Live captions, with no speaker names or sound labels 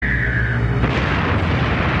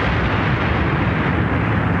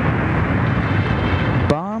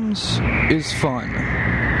is fun,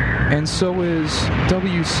 and so is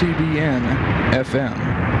WCBN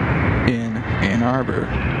FM in Ann Arbor.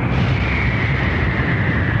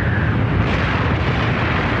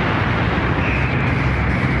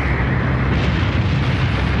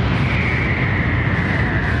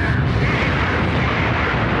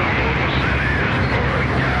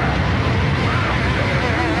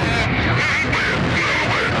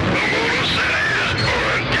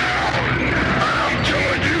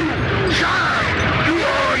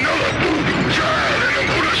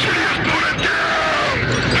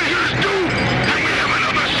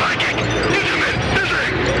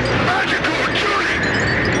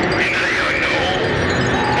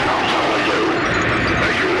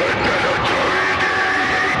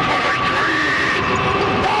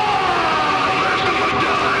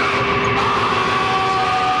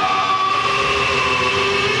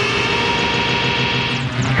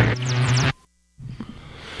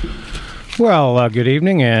 Well, good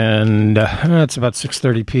evening, and it's about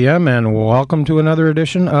 6:30 p.m., and welcome to another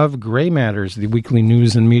edition of Gray Matters, the weekly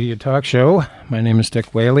news and media talk show. My name is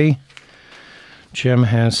Dick Whaley. Jim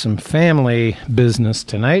has some family business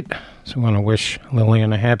tonight, so I want to wish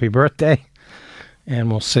Lillian a happy birthday, and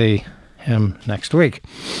we'll see him next week.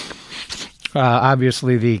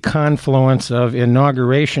 Obviously, the confluence of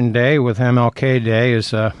Inauguration Day with MLK Day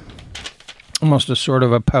is almost a sort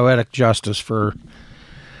of a poetic justice for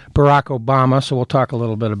Barack Obama, so we'll talk a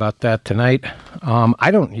little bit about that tonight.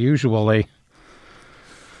 I don't usually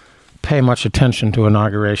pay much attention to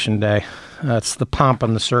Inauguration Day. It's the pomp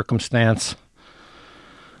and the circumstance.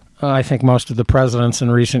 I think most of the presidents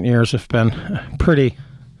in recent years have been pretty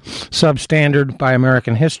substandard by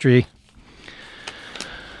American history.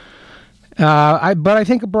 But I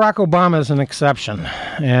think Barack Obama is an exception.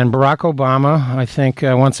 And Barack Obama, I think,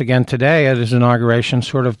 once again today at his inauguration,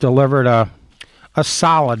 sort of delivered a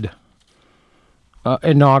solid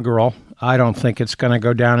inaugural. I don't think it's going to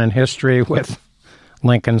go down in history with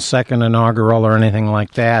Lincoln's second inaugural or anything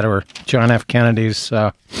like that, or John F. Kennedy's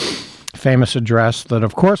famous address that,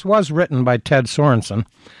 of course, was written by Ted Sorensen.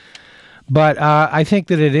 But I think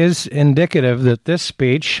that it is indicative that this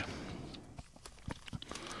speech,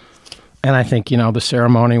 and I think, the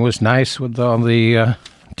ceremony was nice with all the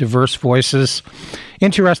diverse voices.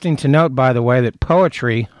 Interesting to note, by the way, that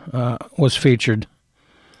poetry was featured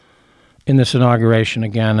in this inauguration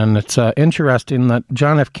again, and it's interesting that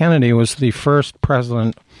John F. Kennedy was the first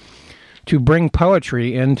president to bring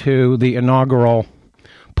poetry into the inaugural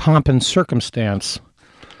pomp and circumstance.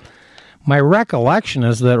 My recollection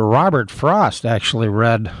is that Robert Frost actually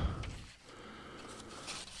read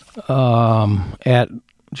at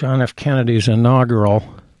John F. Kennedy's inaugural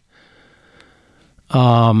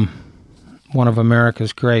one of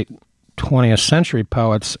America's great 20th century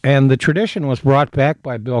poets, and the tradition was brought back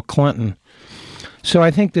by Bill Clinton. So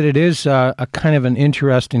I think that it is a kind of an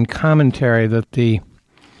interesting commentary that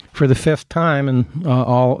for the fifth time, and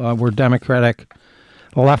all were Democratic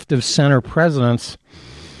left-of-center presidents,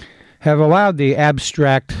 have allowed the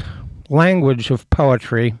abstract language of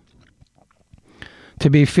poetry to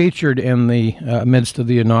be featured in the midst of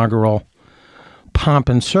the inaugural pomp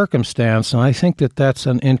and circumstance, and I think that that's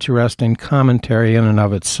an interesting commentary in and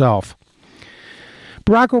of itself.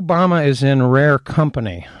 Barack Obama is in rare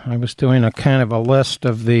company. I was doing a kind of a list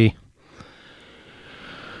of the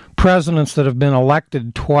presidents that have been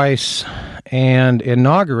elected twice and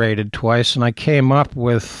inaugurated twice, and I came up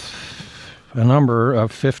with a number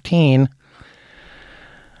of 15.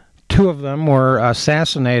 Two of them were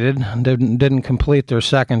assassinated, didn't complete their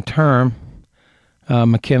second term,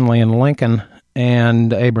 McKinley and Lincoln,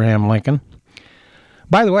 and Abraham Lincoln.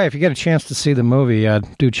 By the way, if you get a chance to see the movie,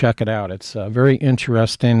 do check it out. It's a very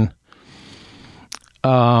interesting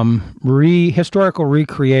historical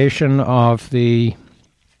recreation of the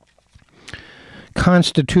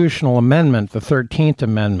constitutional amendment, the 13th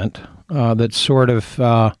Amendment, that sort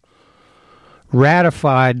of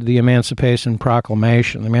ratified the Emancipation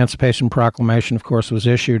Proclamation. The Emancipation Proclamation, of course, was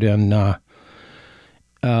issued in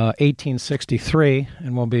 1863,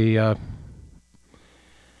 and will be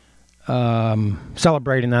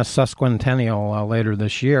celebrating that sesquicentennial later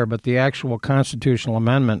this year, but the actual constitutional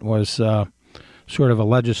amendment was sort of a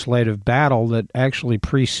legislative battle that actually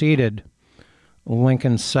preceded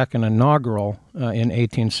Lincoln's second inaugural in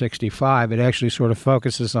 1865. It actually sort of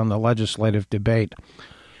focuses on the legislative debate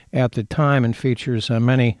at the time and features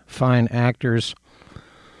many fine actors.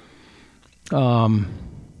 Daniel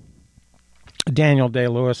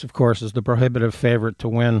Day-Lewis, of course, is the prohibitive favorite to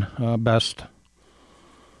win Best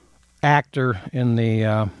Actor in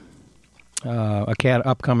the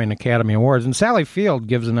upcoming Academy Awards. And Sally Field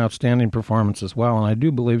gives an outstanding performance as well, and I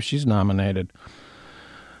do believe she's nominated.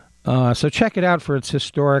 So check it out for its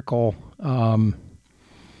historical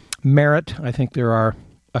merit. I think there are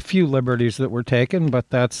a few liberties that were taken, but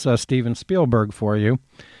that's Steven Spielberg for you.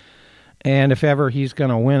 And if ever he's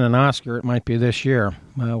going to win an Oscar, it might be this year.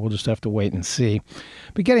 We'll just have to wait and see.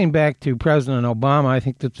 But getting back to President Obama, I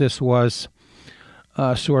think that this was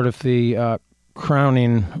sort of the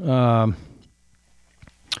crowning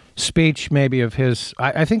speech maybe of his.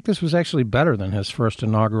 I think this was actually better than his first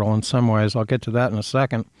inaugural in some ways. I'll get to that in a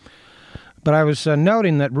second. But I was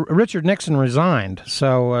noting that Richard Nixon resigned,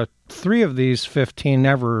 so 3 of these 15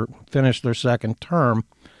 never finished their second term.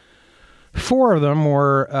 4 of them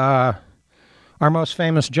were our most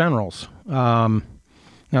famous generals. Now,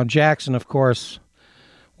 Jackson, of course,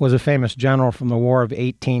 was a famous general from the War of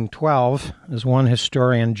 1812. As one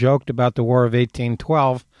historian joked about the War of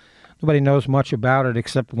 1812, nobody knows much about it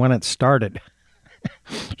except when it started,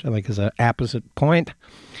 which I think is an apposite point.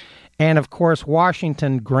 And, of course,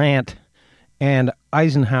 Washington, Grant, and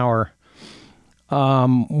Eisenhower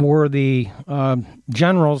were the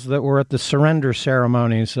generals that were at the surrender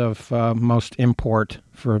ceremonies of most import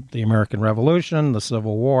for the American Revolution, the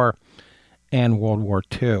Civil War, and World War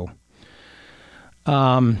II.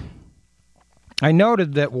 I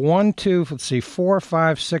noted that 4,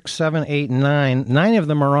 5, 6, 7, 8, 9. 9 of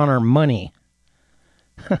them are on our money.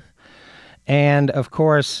 And, of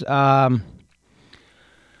course,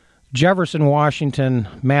 Jefferson, Washington,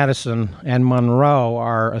 Madison, and Monroe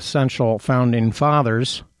are essential founding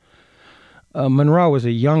fathers. Monroe was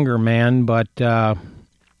a younger man, but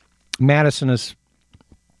Madison is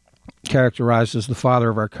characterized as the father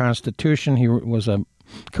of our Constitution. He was a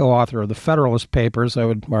co-author of the Federalist Papers. I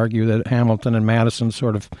would argue that Hamilton and Madison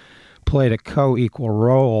sort of played a co-equal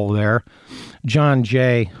role there. John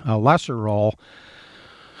Jay, a lesser role.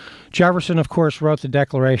 Jefferson, of course, wrote the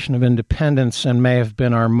Declaration of Independence and may have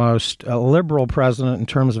been our most liberal president in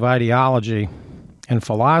terms of ideology and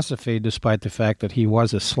philosophy, despite the fact that he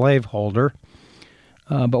was a slaveholder.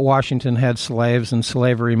 But Washington had slaves, and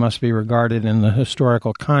slavery must be regarded in the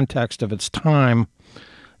historical context of its time,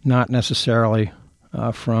 not necessarily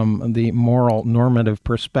from the moral normative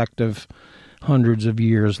perspective hundreds of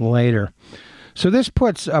years later. So this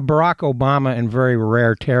puts Barack Obama in very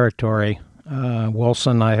rare territory.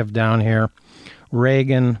 Wilson I have down here,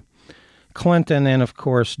 Reagan, Clinton, and, of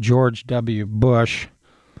course, George W. Bush.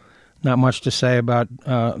 Not much to say about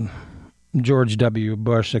George W.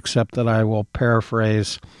 Bush, except that I will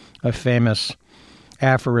paraphrase a famous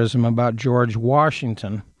aphorism about George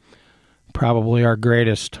Washington, probably our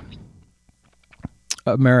greatest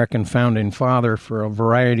American founding father for a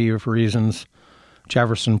variety of reasons.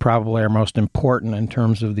 Jefferson probably our most important in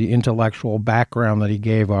terms of the intellectual background that he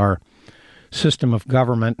gave our system of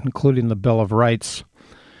government, including the Bill of Rights.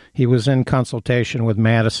 He was in consultation with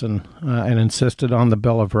Madison and insisted on the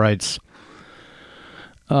Bill of Rights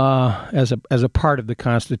as a part of the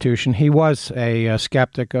Constitution. He was a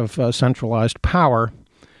skeptic of centralized power,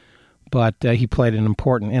 but he played an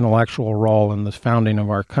important intellectual role in the founding of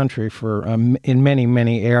our country for in many,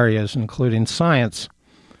 many areas, including science.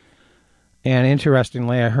 And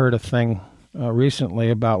interestingly, I heard a thing recently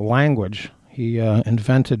about language. He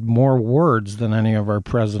invented more words than any of our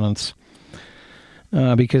presidents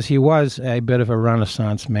because he was a bit of a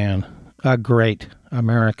Renaissance man, a great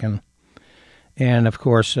American. And, of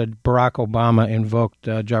course, Barack Obama invoked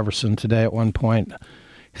Jefferson today at one point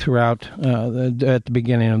throughout at the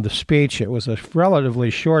beginning of the speech. It was a relatively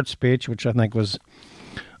short speech, which I think was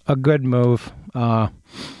a good move.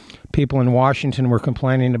 People in Washington were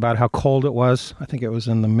complaining about how cold it was. I think it was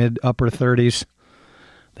in the mid-upper 30s.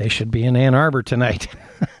 They should be in Ann Arbor tonight.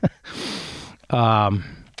 I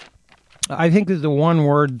think that the one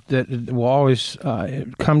word that will always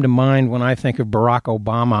come to mind when I think of Barack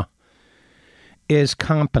Obama is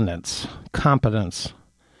competence. Competence.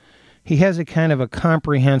 He has a kind of a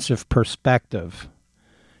comprehensive perspective.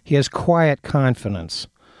 He has quiet confidence.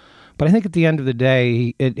 But I think at the end of the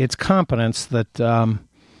day, it's competence that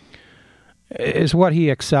is what he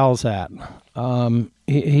excels at.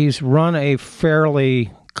 He's run a fairly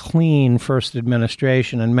clean first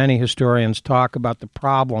administration, and many historians talk about the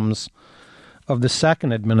problems of the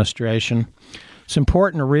second administration. It's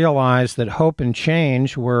important to realize that hope and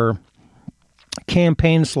change were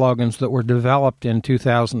campaign slogans that were developed in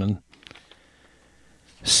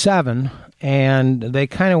 2007, and they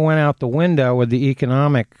kind of went out the window with the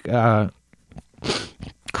economic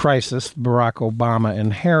crisis Barack Obama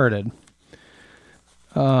inherited.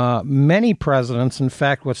 Many presidents, in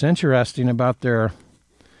fact, what's interesting about their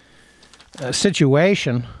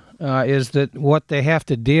situation is that what they have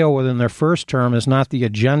to deal with in their first term is not the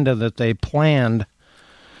agenda that they planned,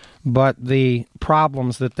 but the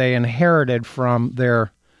problems that they inherited from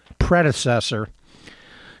their predecessor.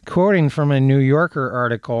 Quoting from a New Yorker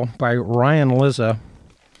article by Ryan Lizza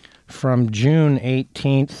from June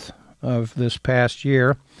 18th of this past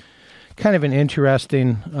year, kind of an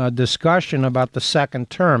interesting discussion about the second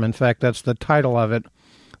term. In fact, that's the title of it,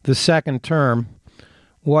 The Second Term.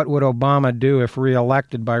 What would Obama do if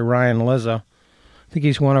reelected, by Ryan Lizza? I think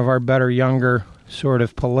he's one of our better, younger, sort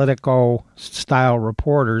of Politico-style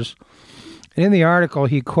reporters. And in the article,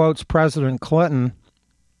 he quotes President Clinton,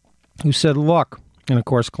 who said, look, and of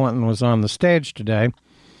course Clinton was on the stage today,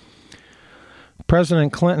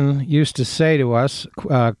 President Clinton used to say to us,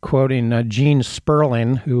 quoting Gene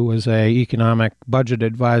Sperling, who was an economic budget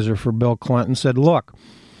advisor for Bill Clinton, said, look,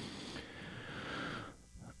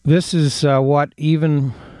 this is what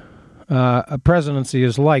even a presidency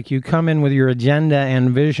is like. You come in with your agenda and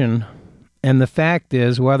vision, and the fact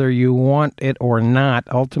is, whether you want it or not,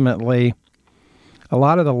 ultimately, a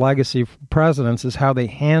lot of the legacy of presidents is how they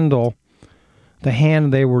handle the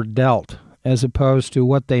hand they were dealt, as opposed to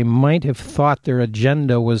what they might have thought their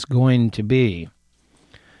agenda was going to be.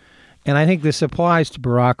 And I think this applies to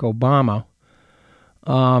Barack Obama.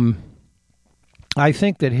 I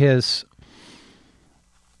think that his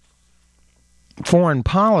foreign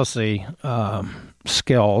policy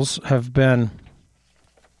skills have been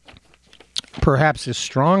perhaps his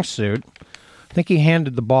strong suit. I think he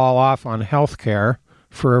handed the ball off on health care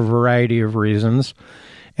for a variety of reasons.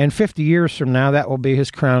 And 50 years from now, that will be his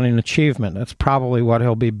crowning achievement. That's probably what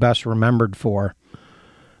he'll be best remembered for.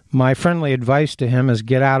 My friendly advice to him is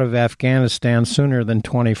get out of Afghanistan sooner than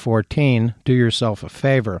 2014. Do yourself a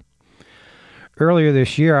favor. Earlier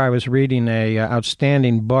this year, I was reading an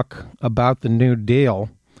outstanding book about the New Deal.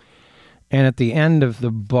 And at the end of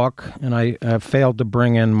the book, and I failed to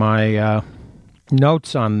bring in my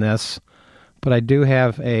notes on this, but I do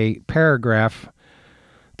have a paragraph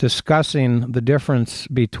discussing the difference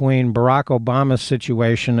between Barack Obama's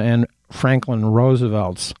situation and Franklin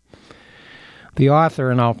Roosevelt's. The author,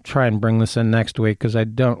 and I'll try and bring this in next week because I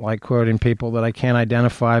don't like quoting people that I can't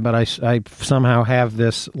identify, but I somehow have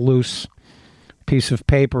this loose piece of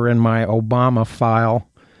paper in my Obama file.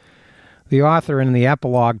 The author, in the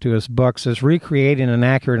epilogue to his book, says, recreating an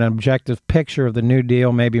accurate and objective picture of the New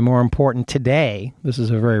Deal may be more important today, this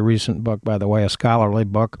is a very recent book, by the way, a scholarly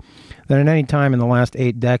book, than at any time in the last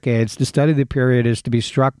 8 decades. To study the period is to be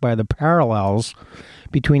struck by the parallels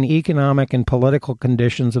between economic and political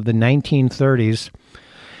conditions of the 1930s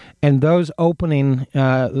and those opening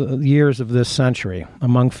years of this century.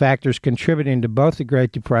 Among factors contributing to both the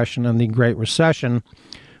Great Depression and the Great Recession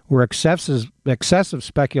were excessive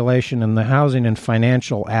speculation in the housing and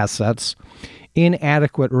financial assets,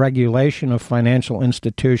 inadequate regulation of financial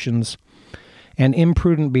institutions, and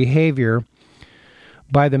imprudent behavior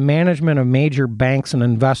by the management of major banks and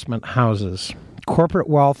investment houses. Corporate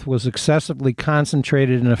wealth was excessively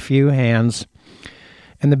concentrated in a few hands,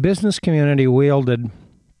 and the business community wielded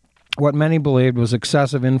what many believed was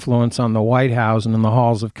excessive influence on the White House and in the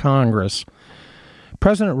halls of Congress.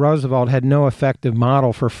 President Roosevelt had no effective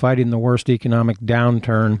model for fighting the worst economic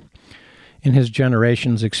downturn in his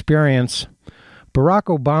generation's experience. Barack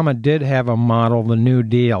Obama did have a model, the New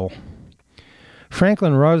Deal.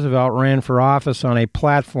 Franklin Roosevelt ran for office on a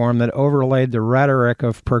platform that overlaid the rhetoric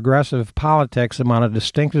of progressive politics upon a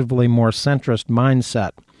distinctively more centrist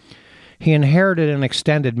mindset. He inherited and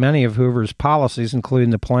extended many of Hoover's policies, including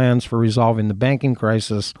the plans for resolving the banking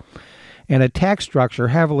crisis, and a tax structure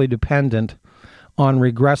heavily dependent on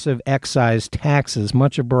regressive excise taxes.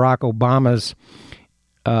 Much of Barack Obama's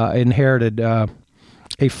inherited a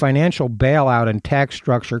financial bailout and tax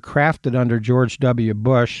structure crafted under George W.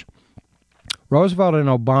 Bush. Roosevelt and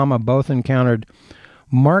Obama both encountered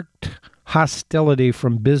marked hostility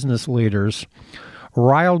from business leaders,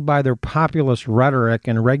 riled by their populist rhetoric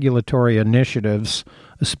and regulatory initiatives,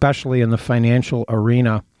 especially in the financial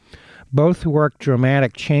arena. Both worked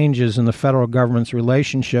dramatic changes in the federal government's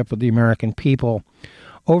relationship with the American people.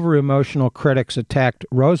 Over-emotional critics attacked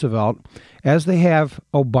Roosevelt, as they have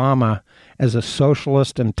Obama, as a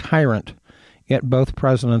socialist and tyrant, yet both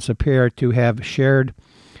presidents appear to have shared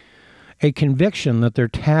a conviction that their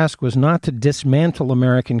task was not to dismantle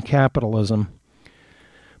American capitalism,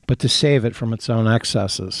 but to save it from its own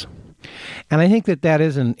excesses. And I think that that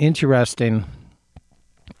is an interesting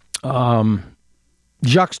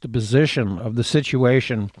juxtaposition of the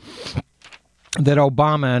situation that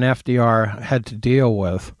Obama and FDR had to deal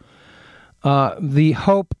with. The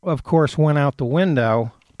hope, of course, went out the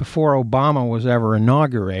window before Obama was ever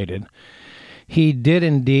inaugurated. he did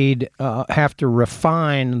indeed have to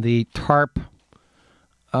refine the TARP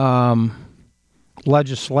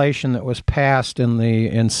legislation that was passed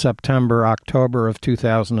in September, October of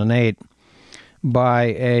 2008 by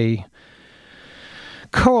a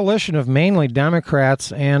coalition of mainly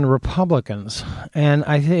Democrats and Republicans, and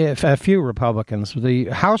I think a few Republicans. The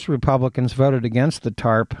House Republicans voted against the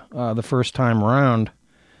TARP the first time around,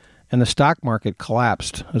 and the stock market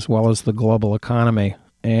collapsed, as well as the global economy.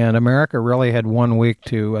 And America really had 1 week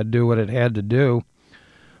to do what it had to do,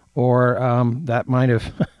 or that might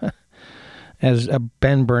have, as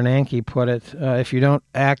Ben Bernanke put it, if you don't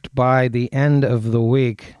act by the end of the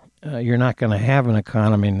week, you're not going to have an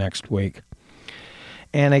economy next week.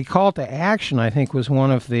 And a call to action, I think, was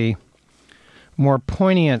one of the more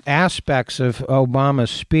poignant aspects of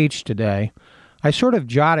Obama's speech today. I sort of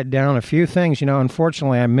jotted down a few things.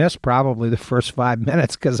 Unfortunately, I missed probably the first 5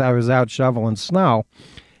 minutes because I was out shoveling snow,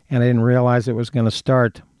 and I didn't realize it was going to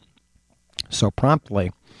start so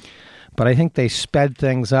promptly. But I think they sped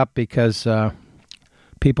things up because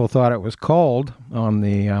people thought it was cold on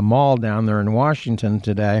the mall down there in Washington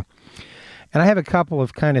today. And I have a couple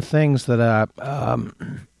of kind of things that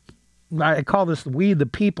I call this "We the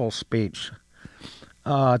People" speech.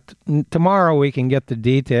 Tomorrow we can get the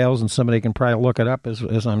details, and somebody can probably look it up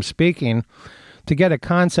as I'm speaking, to get a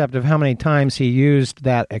concept of how many times he used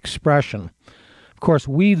that expression. Of course,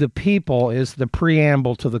 "We the People" is the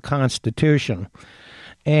preamble to the Constitution.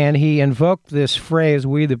 And he invoked this phrase,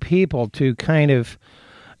 "We the People," to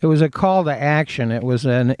it was a call to action. It was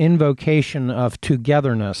an invocation of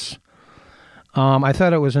togetherness. I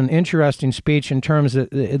thought it was an interesting speech in terms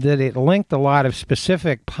that it linked a lot of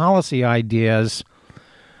specific policy ideas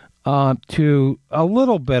to a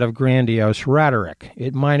little bit of grandiose rhetoric.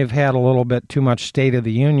 It might have had a little bit too much State of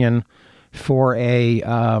the Union for a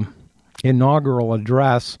inaugural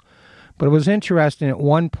address, but it was interesting. At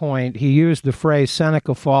one point, he used the phrase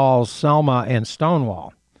Seneca Falls, Selma, and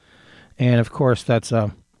Stonewall. And, of course, that's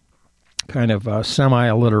a kind of a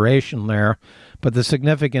semi-alliteration there. But the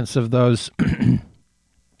significance of those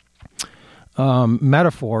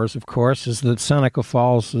metaphors, of course, is that Seneca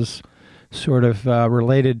Falls is sort of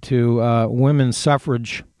related to women's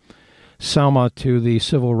suffrage, Selma to the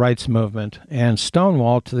civil rights movement, and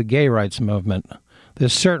Stonewall to the gay rights movement.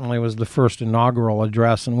 This certainly was the first inaugural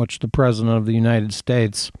address in which the President of the United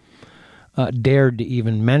States dared to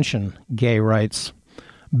even mention gay rights.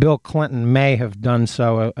 Bill Clinton may have done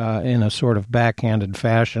so in a sort of backhanded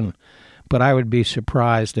fashion, but I would be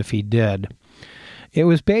surprised if he did. It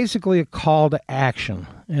was basically a call to action,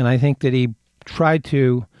 and I think that he tried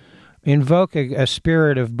to invoke a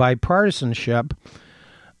spirit of bipartisanship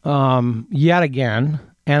yet again,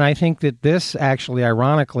 and I think that this actually,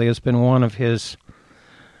 ironically, has been one of his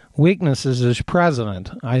weaknesses as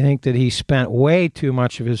president. I think that he spent way too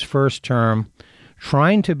much of his first term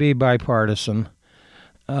trying to be bipartisan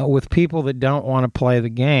with people that don't want to play the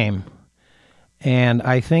game. And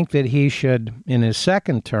I think that he should, in his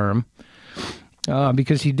second term,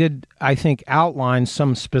 because he did, I think, outline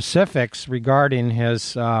some specifics regarding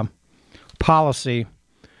his policy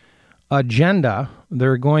agenda.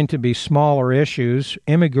 There are going to be smaller issues.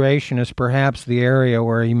 Immigration is perhaps the area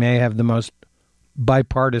where he may have the most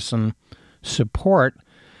bipartisan support.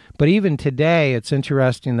 But even today, it's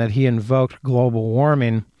interesting that he invoked global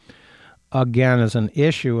warming again as an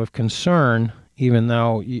issue of concern, even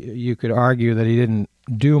though you could argue that he didn't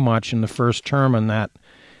do much in the first term in that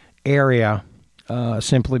area,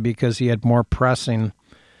 simply because he had more pressing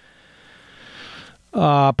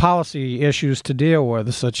policy issues to deal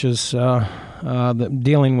with, such as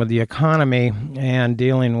dealing with the economy and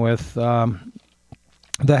dealing with the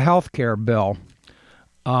health care bill.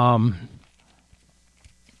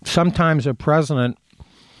 Sometimes a president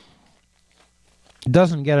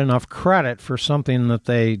doesn't get enough credit for something that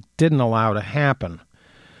they didn't allow to happen.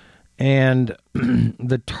 And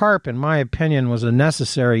the TARP, in my opinion, was a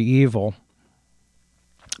necessary evil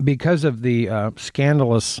because of the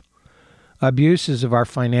scandalous abuses of our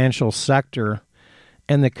financial sector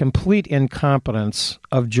and the complete incompetence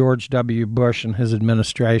of George W. Bush and his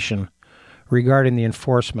administration regarding the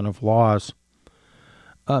enforcement of laws.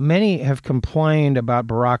 Many have complained about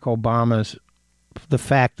Barack Obama's the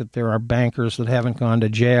fact that there are bankers that haven't gone to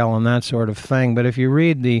jail and that sort of thing. But if you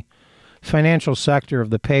read the financial sector of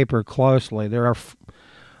the paper closely, there are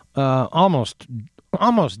almost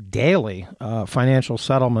daily financial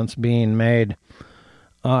settlements being made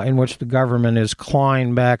in which the government is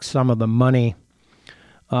clawing back some of the money.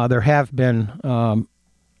 There have been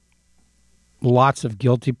lots of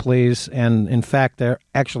guilty pleas, and in fact, there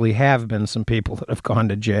actually have been some people that have gone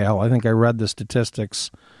to jail. I think I read the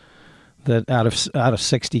statistics that out of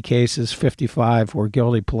 60 cases, 55 were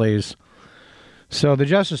guilty pleas. So the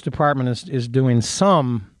Justice Department is doing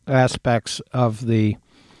some aspects of the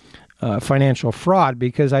financial fraud,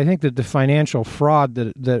 because I think that the financial fraud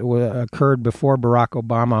that occurred before Barack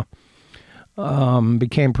Obama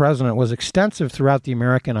became president was extensive throughout the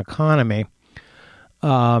American economy.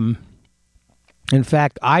 In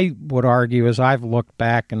fact, I would argue, as I've looked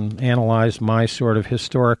back and analyzed my sort of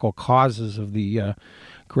historical causes of the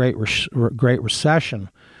Great Recession,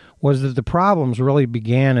 was that the problems really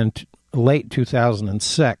began in late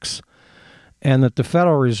 2006, and that the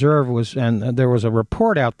Federal Reserve was, and there was a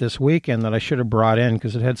report out this weekend that I should have brought in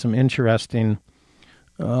because it had some interesting,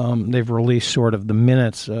 they've released sort of the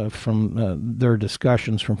minutes from their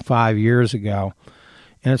discussions from 5 years ago,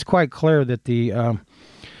 and it's quite clear that the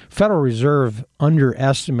Federal Reserve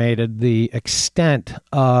underestimated the extent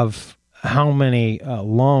of how many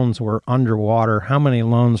loans were underwater, how many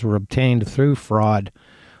loans were obtained through fraud.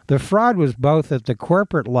 The fraud was both at the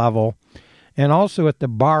corporate level and also at the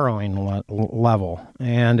borrowing level.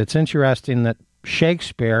 And it's interesting that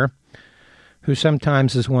Shakespeare, who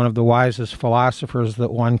sometimes is one of the wisest philosophers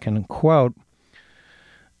that one can quote,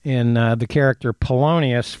 in the character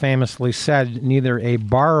Polonius, famously said, "Neither a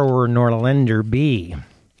borrower nor lender be."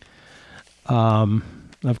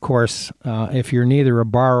 Of course, if you're neither a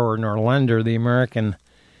borrower nor lender, the American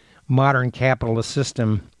modern capitalist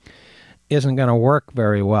system isn't going to work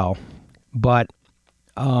very well. But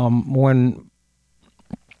when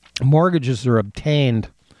mortgages are obtained,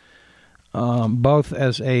 both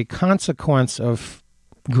as a consequence of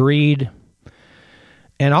greed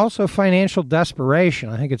and also financial desperation,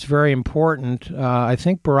 I think it's very important. I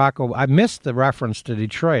think Barack Obama, I missed the reference to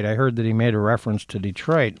Detroit. I heard that he made a reference to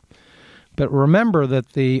Detroit. But remember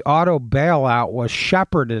that the auto bailout was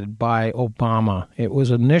shepherded by Obama. It was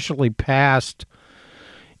initially passed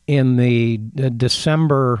in the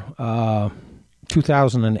December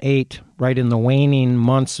 2008, right in the waning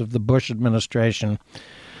months of the Bush administration.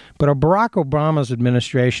 But Barack Obama's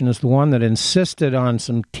administration is the one that insisted on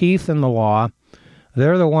some teeth in the law.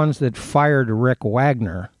 They're the ones that fired Rick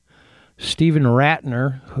Wagner. Stephen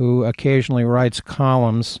Ratner, who occasionally writes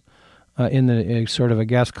columns, in the sort of a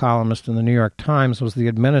guest columnist in the New York Times, was the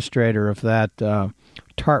administrator of that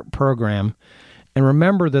TARP program. And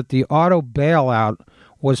remember that the auto bailout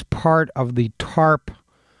was part of the TARP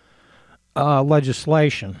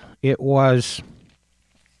legislation. It was,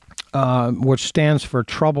 which stands for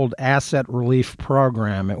Troubled Asset Relief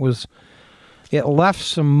Program. It left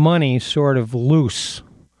some money sort of loose.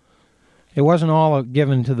 It wasn't all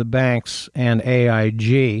given to the banks and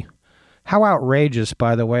AIG. How outrageous,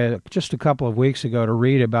 by the way, just a couple of weeks ago to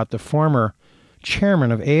read about the former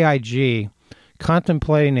chairman of AIG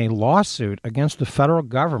contemplating a lawsuit against the federal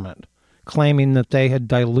government, claiming that they had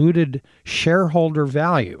diluted shareholder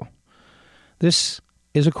value. This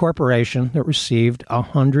is a corporation that received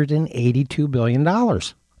 $182 billion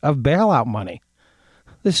of bailout money.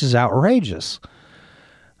 This is outrageous.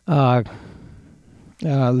 The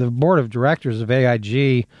board of directors of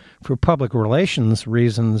AIG, for public relations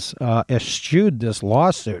reasons, eschewed this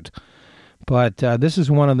lawsuit. But this is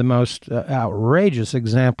one of the most outrageous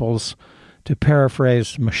examples, to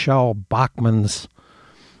paraphrase Michelle Bachmann's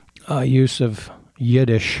use of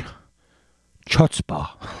Yiddish, chutzpah.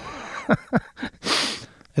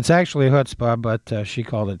 It's actually chutzpah, but she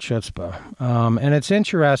called it chutzpah. And it's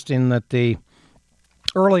interesting that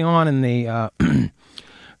early on in the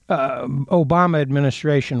Obama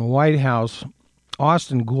administration White House,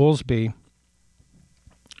 Austin Goolsbee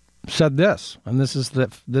said this, and this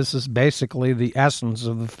is basically the essence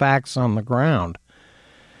of the facts on the ground.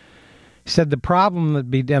 He said the problem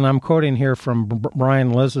and I'm quoting here from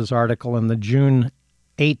Brian Liz's article in the June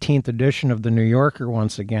 18th edition of the New Yorker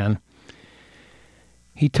once again.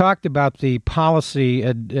 He talked about the policy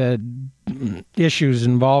issues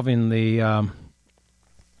involving the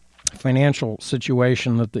financial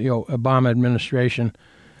situation that the Obama administration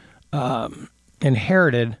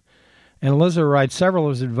inherited. And Lizzo writes, several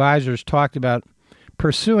of his advisors talked about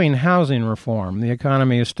pursuing housing reform. The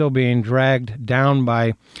economy is still being dragged down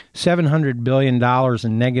by $700 billion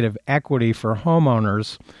in negative equity for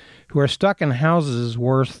homeowners who are stuck in houses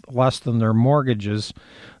worth less than their mortgages.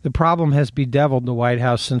 The problem has bedeviled the White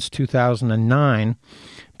House since 2009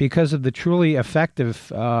 because of the truly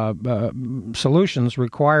effective solutions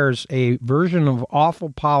requires a version of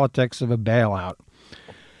awful politics of a bailout.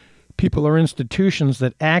 People or institutions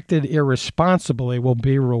that acted irresponsibly will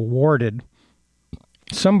be rewarded.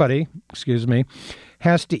 Somebody,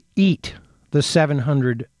 has to eat the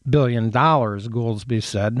 $700 billion, Goolsbee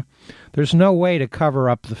said. There's no way to cover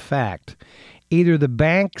up the fact. either the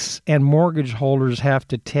banks and mortgage holders have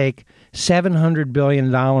to take $700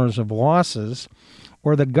 billion of losses,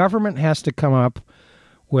 or the government has to come up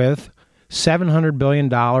with $700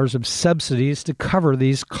 billion of subsidies to cover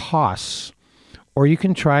these costs. Or you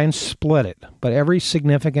can try and split it. But every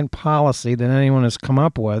significant policy that anyone has come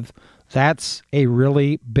up with, that's a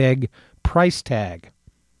really big price tag.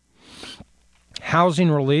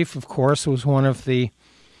 Housing relief, of course, was one of the,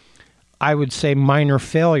 I would say, minor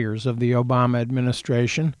failures of the Obama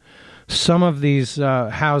administration. Some of these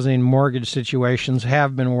housing mortgage situations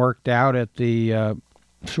have been worked out at the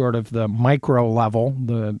sort of the micro level,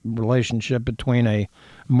 the relationship between a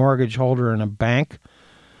mortgage holder and a bank.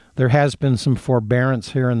 There has been some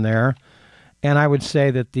forbearance here and there. And I would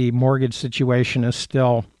say that the mortgage situation is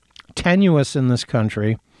still tenuous in this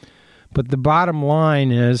country. But the bottom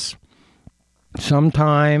line is,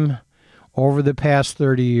 sometime over the past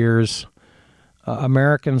 30 years,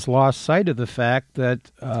 Americans lost sight of the fact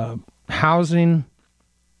that housing,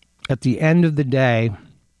 at the end of the day,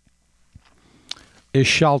 is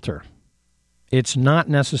shelter. It's not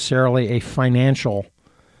necessarily a financial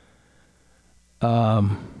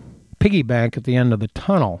piggy bank at the end of the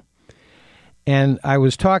tunnel. And I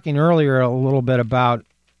was talking earlier a little bit about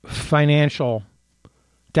financial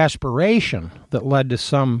desperation that led to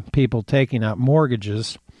some people taking out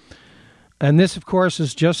mortgages. And this, of course,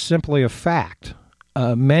 is just simply a fact.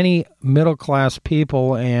 Many middle-class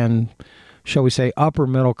people and, shall we say,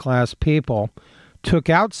 upper-middle-class people took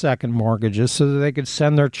out second mortgages so that they could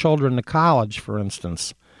send their children to college, for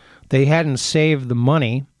instance. They hadn't saved the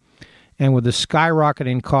money, and with the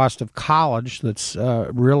skyrocketing cost of college that's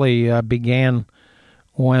really began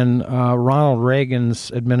when Ronald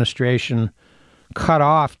Reagan's administration cut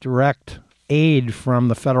off direct aid from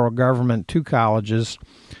the federal government to colleges,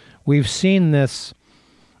 we've seen this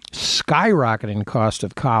skyrocketing cost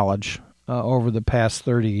of college over the past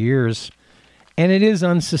 30 years, and it is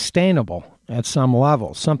unsustainable at some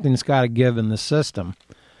level. Something's got to give in the system.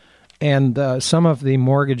 And some of the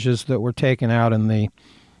mortgages that were taken out in the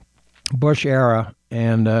Bush era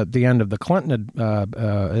and the end of the Clinton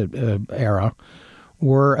era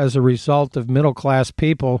were as a result of middle-class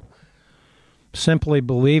people simply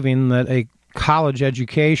believing that a college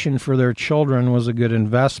education for their children was a good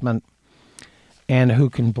investment, and who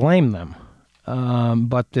can blame them?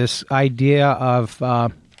 But this idea of,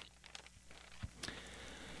 that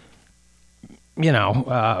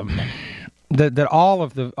all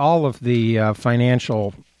of the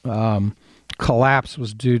financial collapse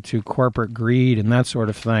was due to corporate greed and that sort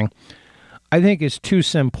of thing, I think is too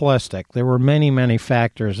simplistic. There were many, many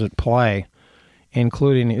factors at play,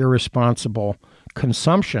 including irresponsible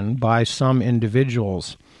consumption by some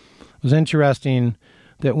individuals. It was interesting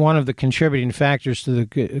that one of the contributing factors to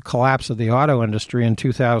the collapse of the auto industry in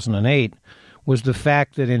 2008 was the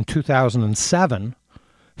fact that in 2007,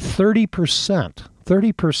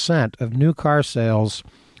 30% of new car sales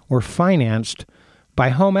were financed by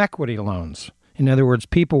home equity loans. In other words,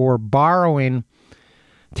 people were borrowing,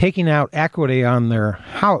 taking out equity on their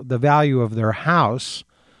house, the value of their house,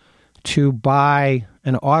 to buy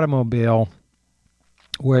an automobile,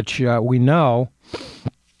 which we know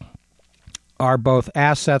are both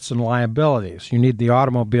assets and liabilities. You need the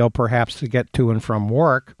automobile perhaps to get to and from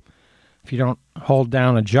work. If you don't hold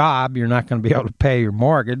down a job, you're not going to be able to pay your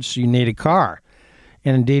mortgage, so you need a car.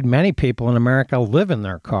 And indeed, many people in America live in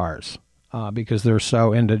their cars because they're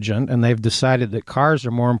so indigent, and they've decided that cars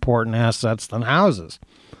are more important assets than houses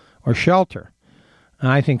or shelter. And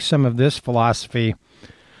I think some of this philosophy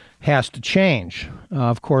has to change.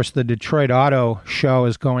 Of course, the Detroit Auto Show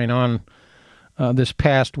is going on this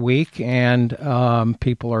past week, and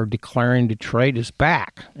people are declaring Detroit is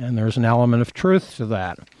back, and there's an element of truth to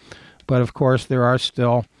that. But, of course, there are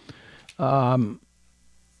still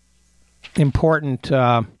important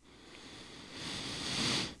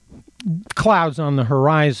clouds on the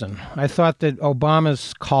horizon. I thought that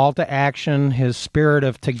Obama's call to action, his spirit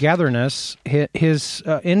of togetherness, his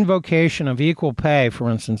invocation of equal pay, for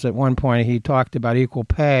instance, at one point he talked about equal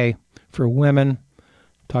pay for women,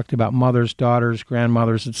 talked about mothers, daughters,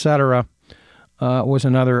 grandmothers, etc., was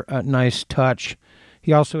another nice touch.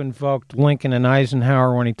 He also invoked Lincoln and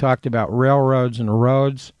Eisenhower when he talked about railroads and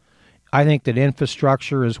roads. I think that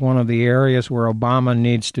infrastructure is one of the areas where Obama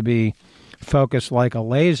needs to be focused like a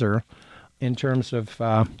laser in terms of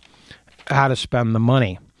how to spend the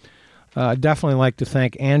money. I'd definitely like to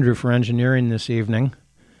thank Andrew for engineering this evening.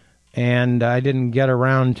 And I didn't get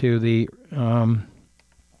around to the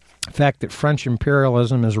fact that French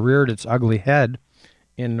imperialism has reared its ugly head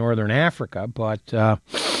in northern Africa, but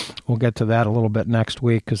we'll get to that a little bit next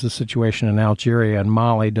week because the situation in Algeria and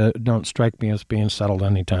Mali don't strike me as being settled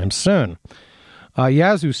anytime soon.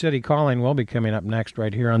 Yazoo City Calling will be coming up next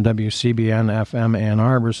right here on WCBN FM Ann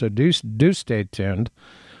Arbor, so do stay tuned.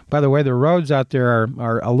 By the way, the roads out there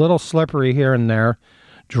are a little slippery here and there.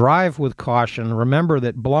 Drive with caution. Remember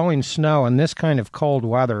that blowing snow in this kind of cold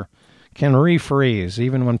weather can refreeze,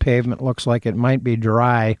 even when pavement looks like it might be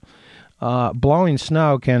dry. Blowing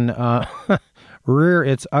snow can rear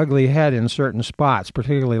its ugly head in certain spots,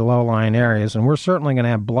 particularly low-lying areas, and we're certainly going to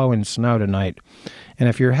have blowing snow tonight. And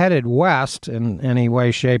if you're headed west in any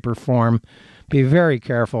way, shape, or form, be very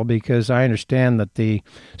careful because I understand that the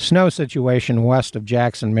snow situation west of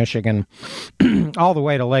Jackson, Michigan, all the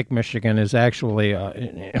way to Lake Michigan is actually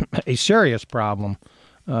a serious problem.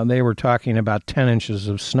 They were talking about 10 inches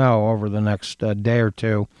of snow over the next day or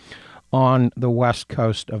two on the west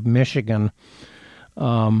coast of Michigan.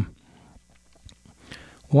 One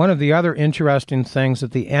of the other interesting things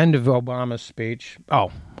at the end of Obama's speech,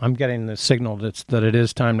 I'm getting the signal that it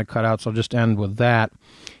is time to cut out, so I'll just end with that.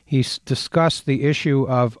 He discussed the issue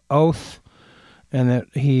of oath and that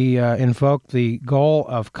he invoked the goal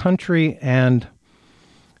of country and,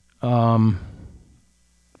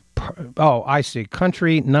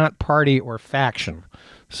 country, not party or faction.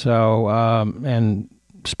 So, and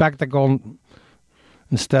spectacle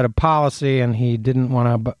instead of policy, and he didn't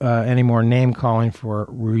want any more name-calling for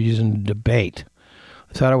reasoned debate.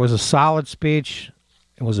 I thought it was a solid speech.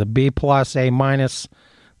 It was a B+, A-. That's Barack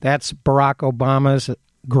Obama's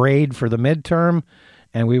grade for the midterm,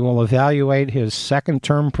 and we will evaluate his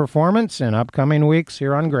second-term performance in upcoming weeks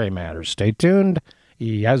here on Gray Matters. Stay tuned.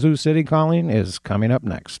 Yazoo City Calling is coming up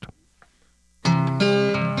next.